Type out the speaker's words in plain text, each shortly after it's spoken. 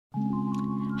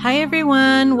Hi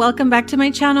everyone, welcome back to my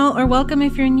channel, or welcome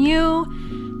if you're new.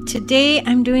 Today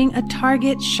I'm doing a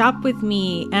Target shop with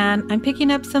me and I'm picking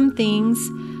up some things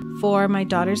for my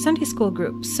daughter's Sunday school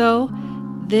group. So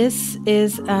this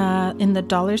is in the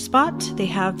dollar spot. They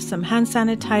have some hand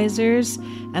sanitizers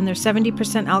and they're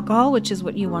 70% alcohol, which is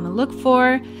what you want to look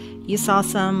for. You saw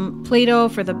some Play-Doh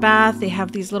for the bath. They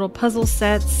have these little puzzle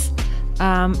sets.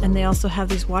 And they also have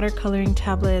these watercoloring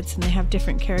tablets, and they have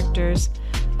different characters.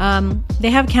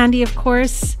 They have candy, of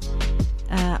course,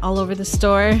 all over the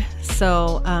store.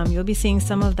 So you'll be seeing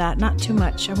some of that, not too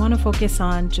much. I want to focus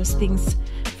on just things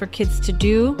for kids to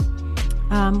do.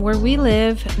 Where we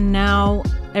live now,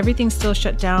 everything's still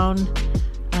shut down.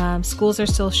 Schools are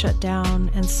still shut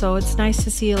down. And so it's nice to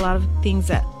see a lot of things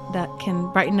that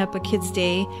can brighten up a kid's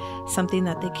day, something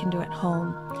that they can do at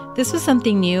home. This was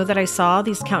something new that I saw,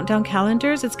 these countdown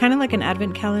calendars. It's kind of like an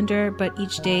advent calendar, but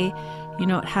each day, you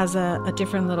know, it has a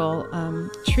different little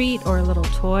treat or a little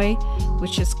toy,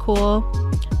 which is cool.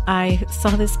 I saw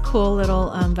this cool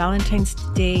little Valentine's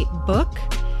Day book,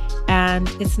 and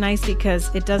it's nice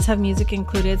because it does have music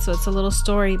included, so it's a little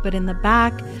story, but in the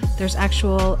back, there's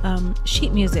actual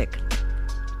sheet music.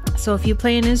 So if you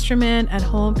play an instrument at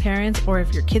home, parents, or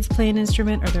if your kids play an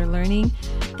instrument or they're learning,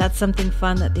 that's something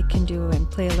fun that they can do and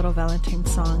play a little Valentine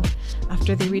song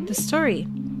after they read the story.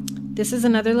 This is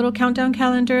another little countdown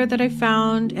calendar that I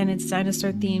found, and it's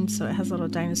dinosaur themed, so it has little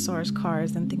dinosaurs,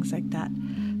 cars, and things like that.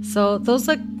 So those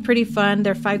look pretty fun.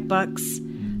 They're $5.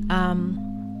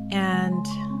 And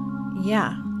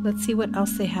yeah, let's see what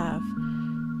else they have.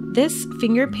 This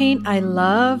finger paint I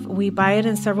love. We buy it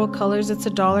in several colors. It's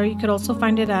 $1. You could also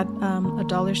find it at a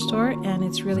dollar store, and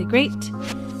it's really great.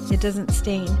 It doesn't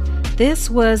stain. This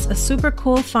was a super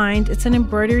cool find. It's an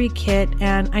embroidery kit,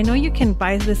 and I know you can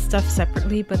buy this stuff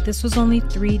separately, but this was only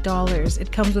 $3.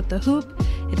 It comes with the hoop,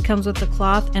 it comes with the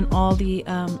cloth, and all the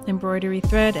embroidery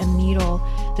thread and needle.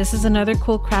 This is another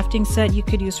cool crafting set you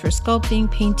could use for sculpting,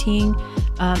 painting,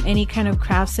 any kind of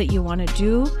crafts that you want to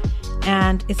do.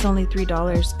 And it's only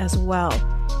 $3 as well.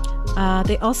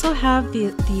 They also have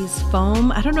these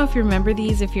foam. I don't know if you remember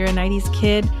these if you're a 90s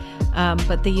kid,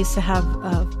 but they used to have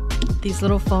these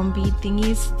little foam bead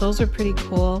thingies. Those are pretty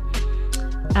cool.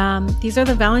 These are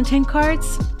the Valentine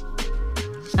cards.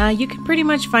 You can pretty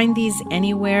much find these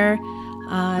anywhere.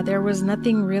 There was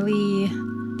nothing really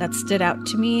that stood out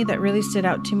to me,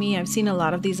 I've seen a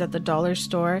lot of these at the dollar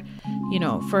store, you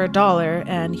know, for $1,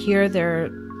 and here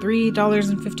they're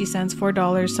 $3.50,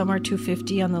 $4, some are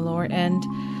 $2.50 on the lower end,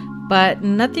 but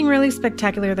nothing really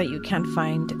spectacular that you can't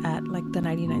find at like the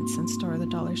 99-cent store or the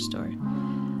dollar store.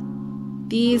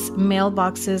 These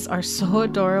mailboxes are so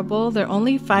adorable. They're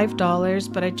only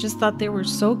 $5, but I just thought they were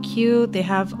so cute. They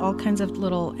have all kinds of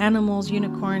little animals,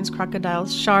 unicorns,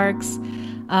 crocodiles, sharks.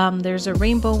 There's a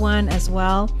rainbow one as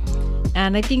well,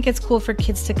 and I think it's cool for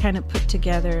kids to kind of put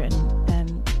together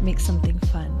and make something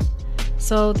fun.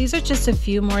 So these are just a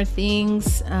few more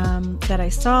things that I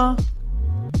saw,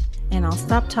 and I'll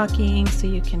stop talking so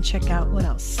you can check out what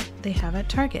else they have at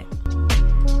Target.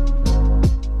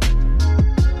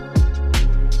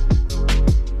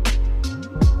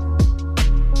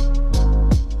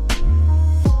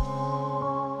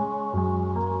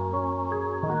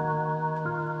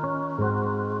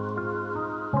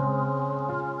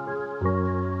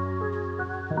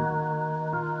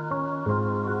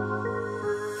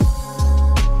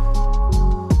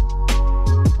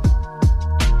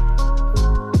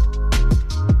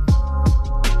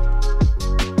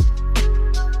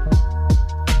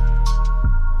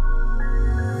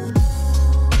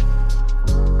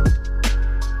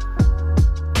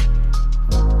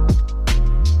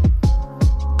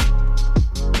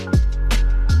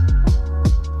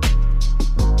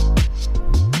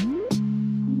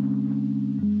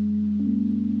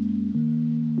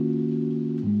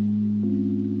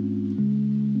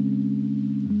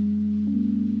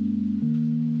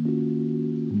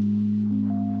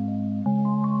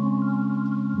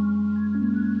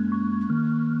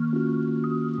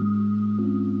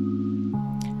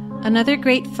 Another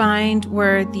great find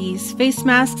were these face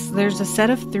masks. There's a set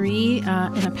of 3 in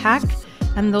a pack,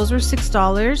 and those were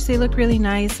 $6. They look really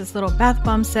nice. This little bath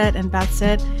bomb set and bath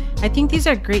set. I think these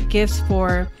are great gifts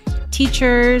for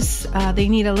teachers. They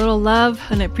need a little love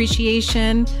and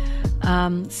appreciation.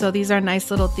 So these are nice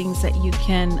little things that you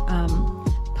can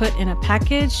put in a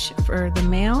package for the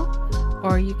mail,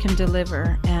 or you can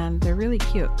deliver, and they're really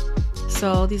cute.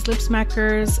 So these lip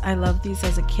smackers, I love these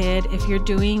as a kid. If you're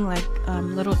doing like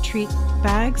little treat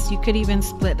bags, you could even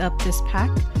split up this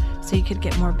pack so you could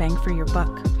get more bang for your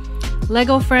buck.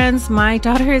 Lego friends, my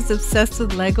daughter is obsessed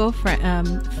with Lego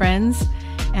friends,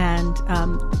 And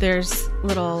there's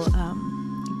little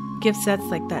gift sets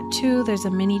like that too. There's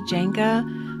a mini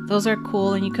Jenga. Those are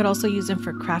cool, and you could also use them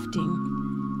for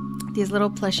crafting. These little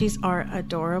plushies are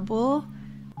adorable.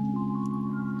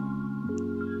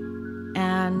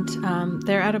 And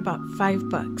they're at about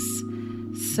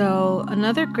 $5. So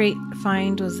another great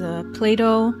find was a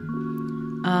Play-Doh.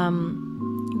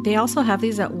 They also have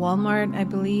these at Walmart, I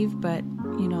believe, but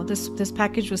you know, this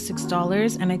package was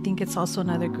 $6, and I think it's also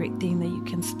another great thing that you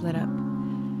can split up.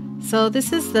 So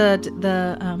this is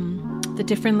the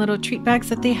different little treat bags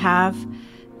that they have.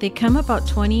 They come about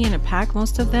 20 in a pack,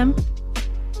 most of them,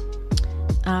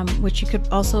 which you could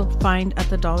also find at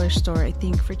the dollar store, I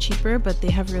think, for cheaper, but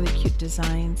they have really cute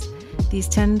designs. These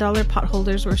 $10 pot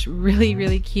holders were really,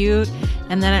 really cute.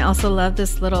 And then I also love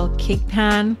this little cake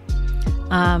pan.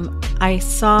 I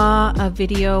saw a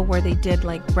video where they did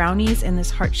like brownies in this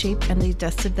heart shape, and they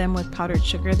dusted them with powdered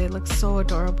sugar. They look so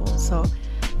adorable. So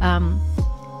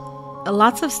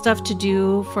lots of stuff to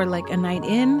do for like a night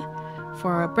in,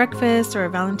 for a breakfast or a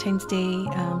Valentine's Day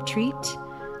treat.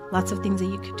 Lots of things that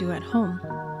you could do at home.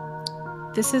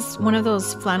 This is one of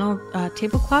those flannel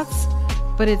tablecloths,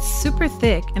 but it's super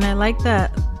thick, and I like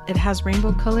that it has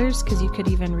rainbow colors because you could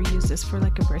even reuse this for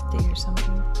like a birthday or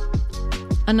something.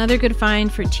 Another good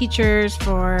find for teachers,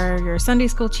 for your Sunday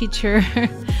school teacher,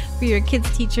 for your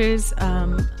kids' teachers,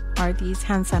 are these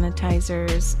hand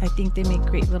sanitizers. I think they make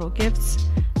great little gifts,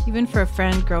 even for a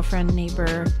friend, girlfriend,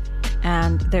 neighbor,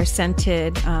 and they're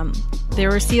scented. They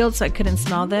were sealed so I couldn't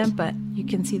smell them, but you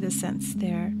can see the scents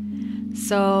there.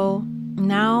 So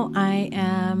now I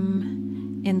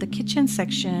am in the kitchen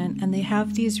section, and they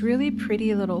have these really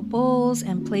pretty little bowls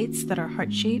and plates that are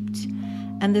heart-shaped.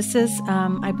 And this is,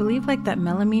 I believe, like that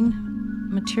melamine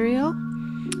material.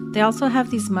 They also have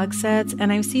these mug sets,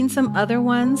 and I've seen some other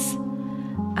ones,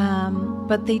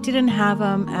 but they didn't have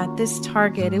them at this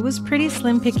Target. It was pretty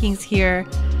slim pickings here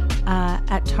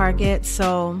at Target.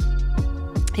 So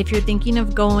if you're thinking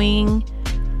of going,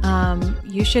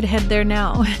 you should head there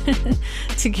now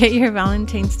to get your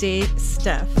Valentine's Day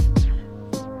stuff.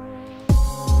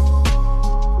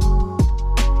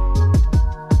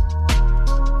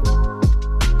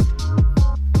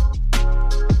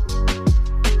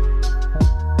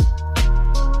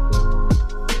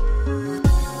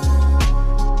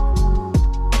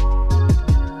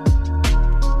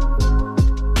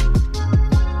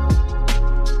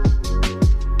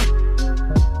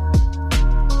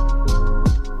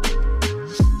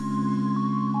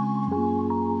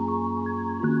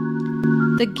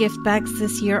 The gift bags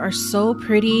this year are so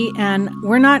pretty, and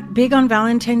we're not big on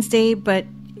Valentine's Day, but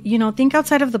you know, think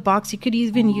outside of the box. You could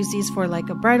even use these for like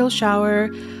a bridal shower,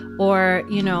 or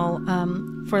you know,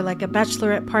 for like a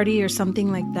bachelorette party or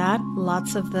something like that.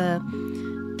 Lots of the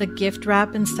gift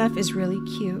wrap and stuff is really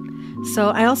cute. So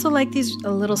I also like these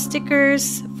little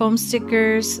stickers, foam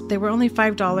stickers. They were only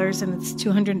 $5, and it's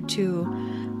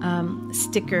 202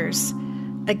 stickers.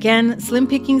 Again, slim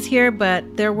pickings here,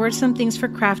 but there were some things for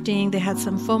crafting. They had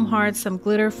some foam hearts, some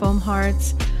glitter foam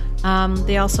hearts.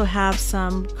 They also have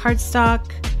some cardstock,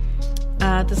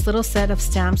 this little set of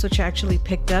stamps, which I actually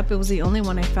picked up. It was the only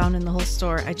one I found in the whole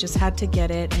store. I just had to get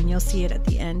it, and you'll see it at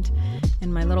the end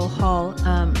in my little haul.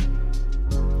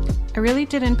 I really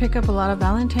didn't pick up a lot of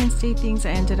Valentine's Day things.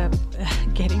 I ended up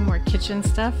getting more kitchen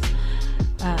stuff.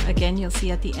 Again, you'll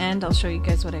see at the end, I'll show you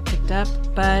guys what I picked up.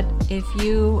 But if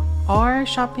you are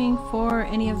shopping for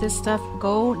any of this stuff,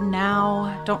 go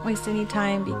now. Don't waste any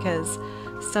time, because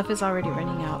stuff is already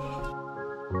running out.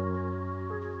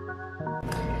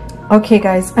 Okay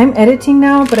guys, I'm editing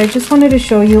now, but I just wanted to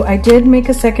show you, I did make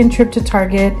a second trip to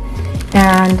Target,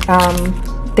 and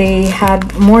they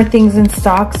had more things in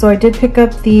stock. So I did pick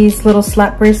up these little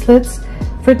slap bracelets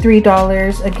for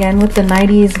 $3, again with the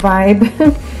 90s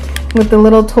vibe. With the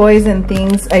little toys and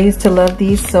things. I used to love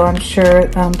these, so I'm sure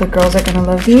the girls are gonna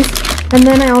love these. And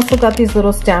then I also got these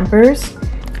little stampers,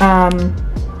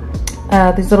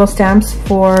 these little stamps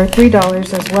for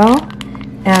 $3 as well,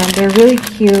 and they're really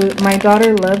cute. My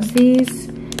daughter loves these,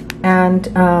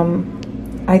 and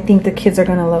I think the kids are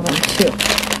gonna love them too.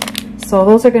 So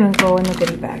those are gonna go in the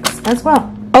goodie bags as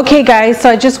well. Okay guys, so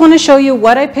I just want to show you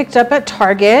what I picked up at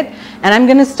Target, and I'm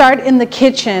gonna start in the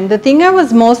kitchen. The thing I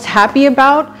was most happy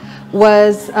about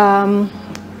was a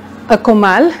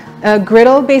comal, a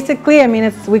griddle basically. I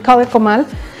mean, we call it comal.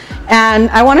 And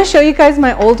I want to show you guys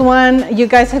my old one. You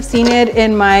guys have seen it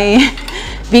in my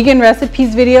vegan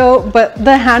recipes video, but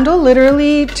the handle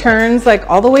literally turns like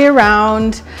all the way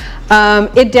around.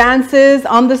 It dances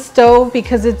on the stove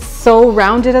because it's so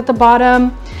rounded at the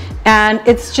bottom. And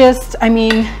it's just, I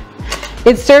mean,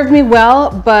 It served me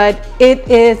well, but it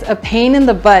is a pain in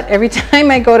the butt every time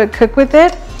I go to cook with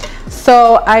it.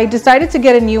 So I decided to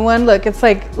get a new one. Look, it's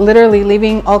like literally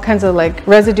leaving all kinds of like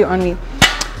residue on me.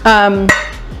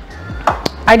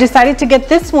 I decided to get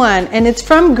this one, and it's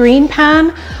from Green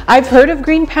Pan. I've heard of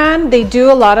Green Pan. They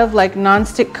do a lot of like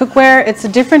non-stick cookware. It's a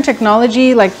different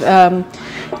technology, like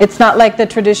it's not like the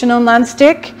traditional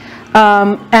non-stick,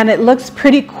 and it looks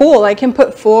pretty cool. I can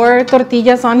put 4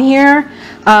 tortillas on here.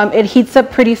 It heats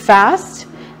up pretty fast,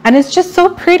 and it's just so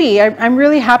pretty. I'm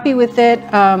really happy with it,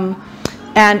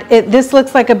 and this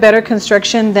looks like a better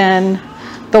construction than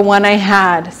the one I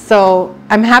had, so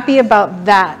I'm happy about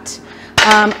that.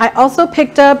 I also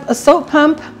picked up a soap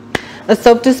pump, a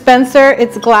soap dispenser.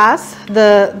 It's glass.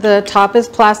 The top is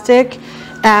plastic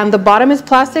and the bottom is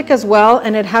plastic as well,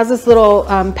 and it has this little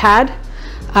pad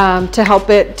to help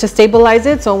it to stabilize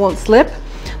it so it won't slip.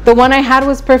 The one I had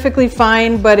was perfectly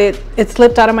fine, but it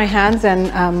slipped out of my hands and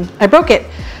I broke it.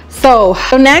 So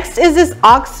next is this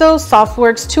OXO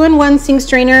Softworks 2-in-1 sink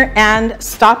strainer and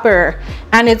stopper,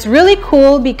 and it's really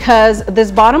cool because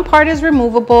this bottom part is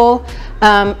removable.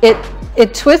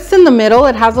 It twists in the middle.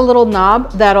 It has a little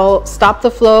knob that'll stop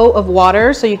the flow of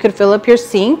water so you could fill up your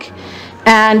sink,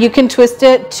 and you can twist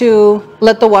it to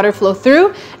let the water flow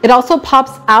through. It also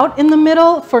pops out in the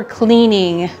middle for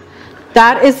cleaning.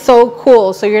 That is so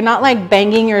cool. So you're not like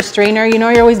banging your strainer, you know,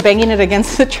 you're always banging it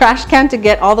against the trash can to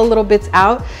get all the little bits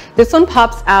out. This one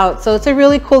pops out, so it's a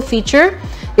really cool feature.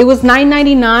 It was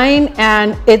 $9.99,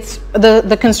 and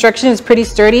the construction is pretty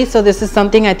sturdy, so this is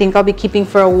something I think I'll be keeping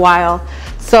for a while.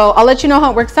 So I'll let you know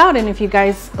how it works out, and if you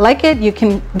guys like it, you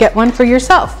can get one for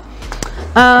yourself.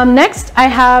 Next, I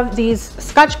have these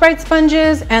Scotch-Brite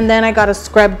sponges, and then I got a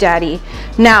Scrub Daddy.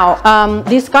 Now,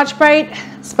 these Scotch-Brite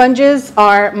sponges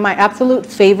are my absolute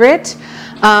favorite.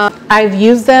 I've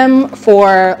used them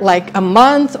for like a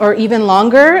month or even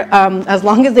longer. As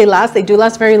long as they last, they do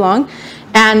last very long,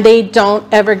 and they don't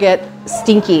ever get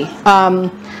stinky.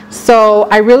 So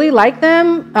I really like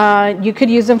them. You could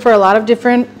use them for a lot of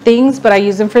different things, but I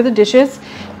use them for the dishes,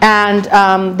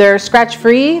 and they're scratch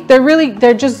free.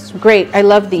 They're just great. I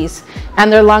love these,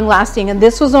 and they're long lasting. And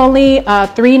this was only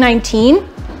 $3.19,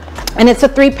 and it's a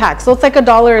 3-pack, so it's like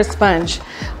 $1 a sponge,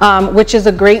 which is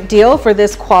a great deal for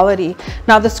this quality.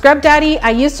 Now the Scrub Daddy,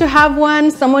 I used to have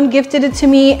one. Someone gifted it to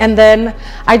me, and then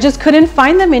I just couldn't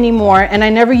find them anymore, and I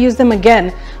never used them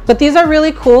again. But these are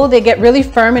really cool. They get really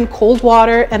firm in cold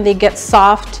water, and they get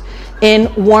soft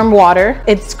in warm water.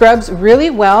 It scrubs really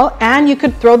well, and you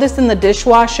could throw this in the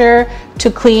dishwasher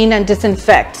to clean and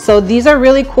disinfect. So these are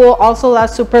really cool, also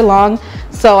last super long.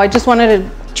 So I just wanted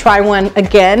to try one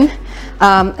again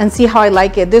and see how I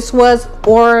like it. This was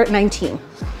 $4.19.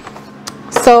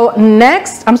 So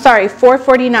next, I'm sorry,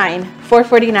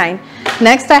 $4.49.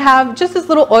 Next, I have just this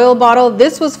little oil bottle.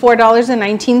 This was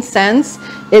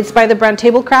 $4.19. It's by the brand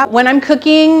Tablecraft. When I'm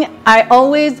cooking, I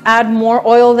always add more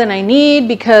oil than I need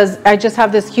because I just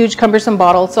have this huge cumbersome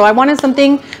bottle. So I wanted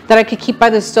something that I could keep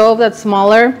by the stove that's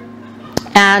smaller,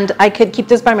 and I could keep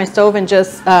this by my stove and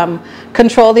just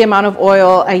control the amount of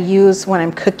oil I use when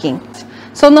I'm cooking.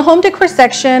 So in the home decor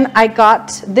section, I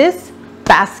got this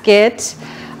basket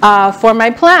for my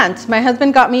plant. My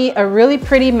husband got me a really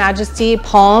pretty Majesty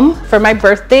palm for my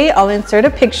birthday. I'll insert a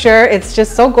picture. It's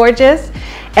just so gorgeous.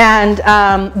 And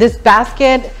this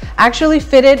basket actually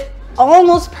fitted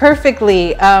almost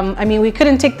perfectly. I mean, we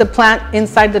couldn't take the plant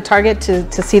inside the Target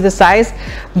to see the size,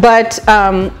 but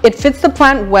it fits the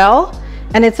plant well,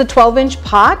 and it's a 12-inch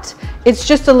pot. It's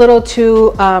just a little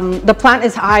too, the plant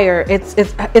is higher.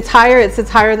 It's higher, it sits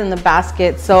higher than the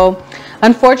basket. So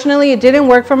unfortunately, it didn't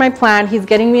work for my plant. He's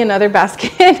getting me another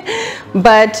basket,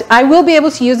 but I will be able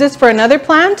to use this for another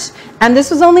plant. And this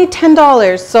was only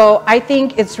 $10. So I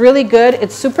think it's really good.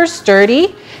 It's super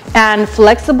sturdy and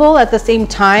flexible at the same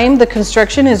time. The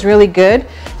construction is really good.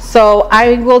 So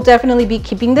I will definitely be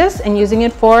keeping this and using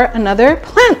it for another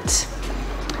plant.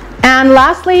 And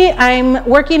lastly, I'm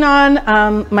working on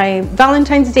my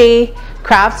Valentine's Day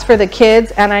crafts for the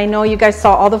kids, and I know you guys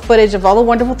saw all the footage of all the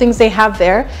wonderful things they have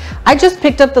there. I just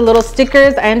picked up the little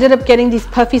stickers. I ended up getting these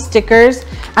puffy stickers.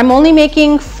 I'm only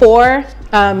making 4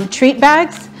 treat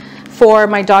bags for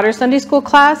my daughter's Sunday school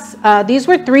class. These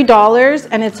were $3,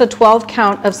 and it's a 12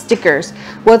 count of stickers.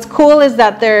 What's cool is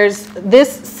that there's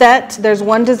this set, there's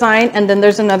one design, and then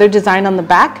there's another design on the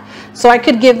back. So I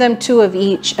could give them 2 of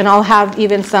each, and I'll have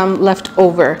even some left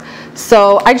over.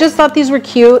 So I just thought these were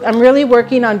cute. I'm really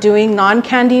working on doing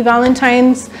non-candy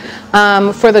Valentines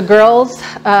for the girls,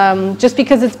 just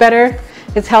because it's better,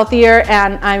 it's healthier,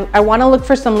 and I want to look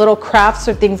for some little crafts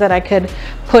or things that I could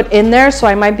put in there. So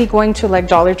I might be going to like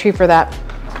Dollar Tree for that.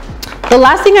 The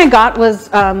last thing I got was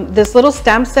this little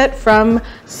stamp set from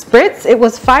Spritz. It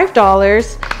was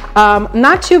 $5.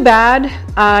 Not too bad.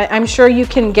 I'm sure you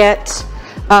can get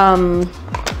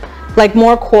like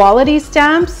more quality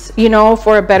stamps, you know,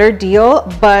 for a better deal,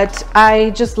 but I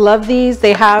just love these.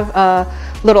 They have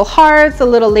little hearts, a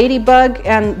little ladybug,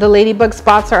 and the ladybug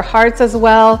spots are hearts as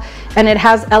well, and it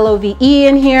has LOVE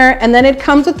in here, and then it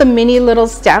comes with the mini little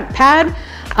stamp pad.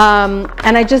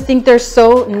 And I just think they're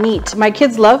so neat. My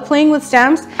kids love playing with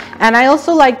stamps, and I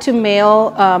also like to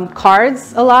mail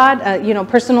cards a lot, you know,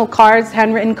 personal cards,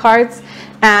 handwritten cards.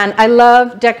 And I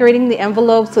love decorating the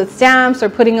envelopes with stamps or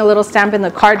putting a little stamp in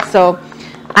the card. So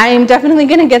I'm definitely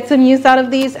going to get some use out of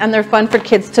these, and they're fun for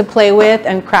kids to play with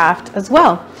and craft as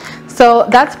well. So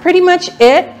that's pretty much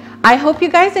it. I hope you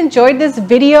guys enjoyed this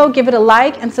video. Give it a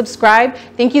like and subscribe.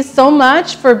 Thank you so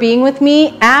much for being with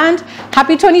me, and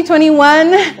happy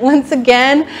 2021 once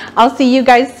again. I'll see you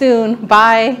guys soon.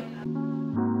 Bye.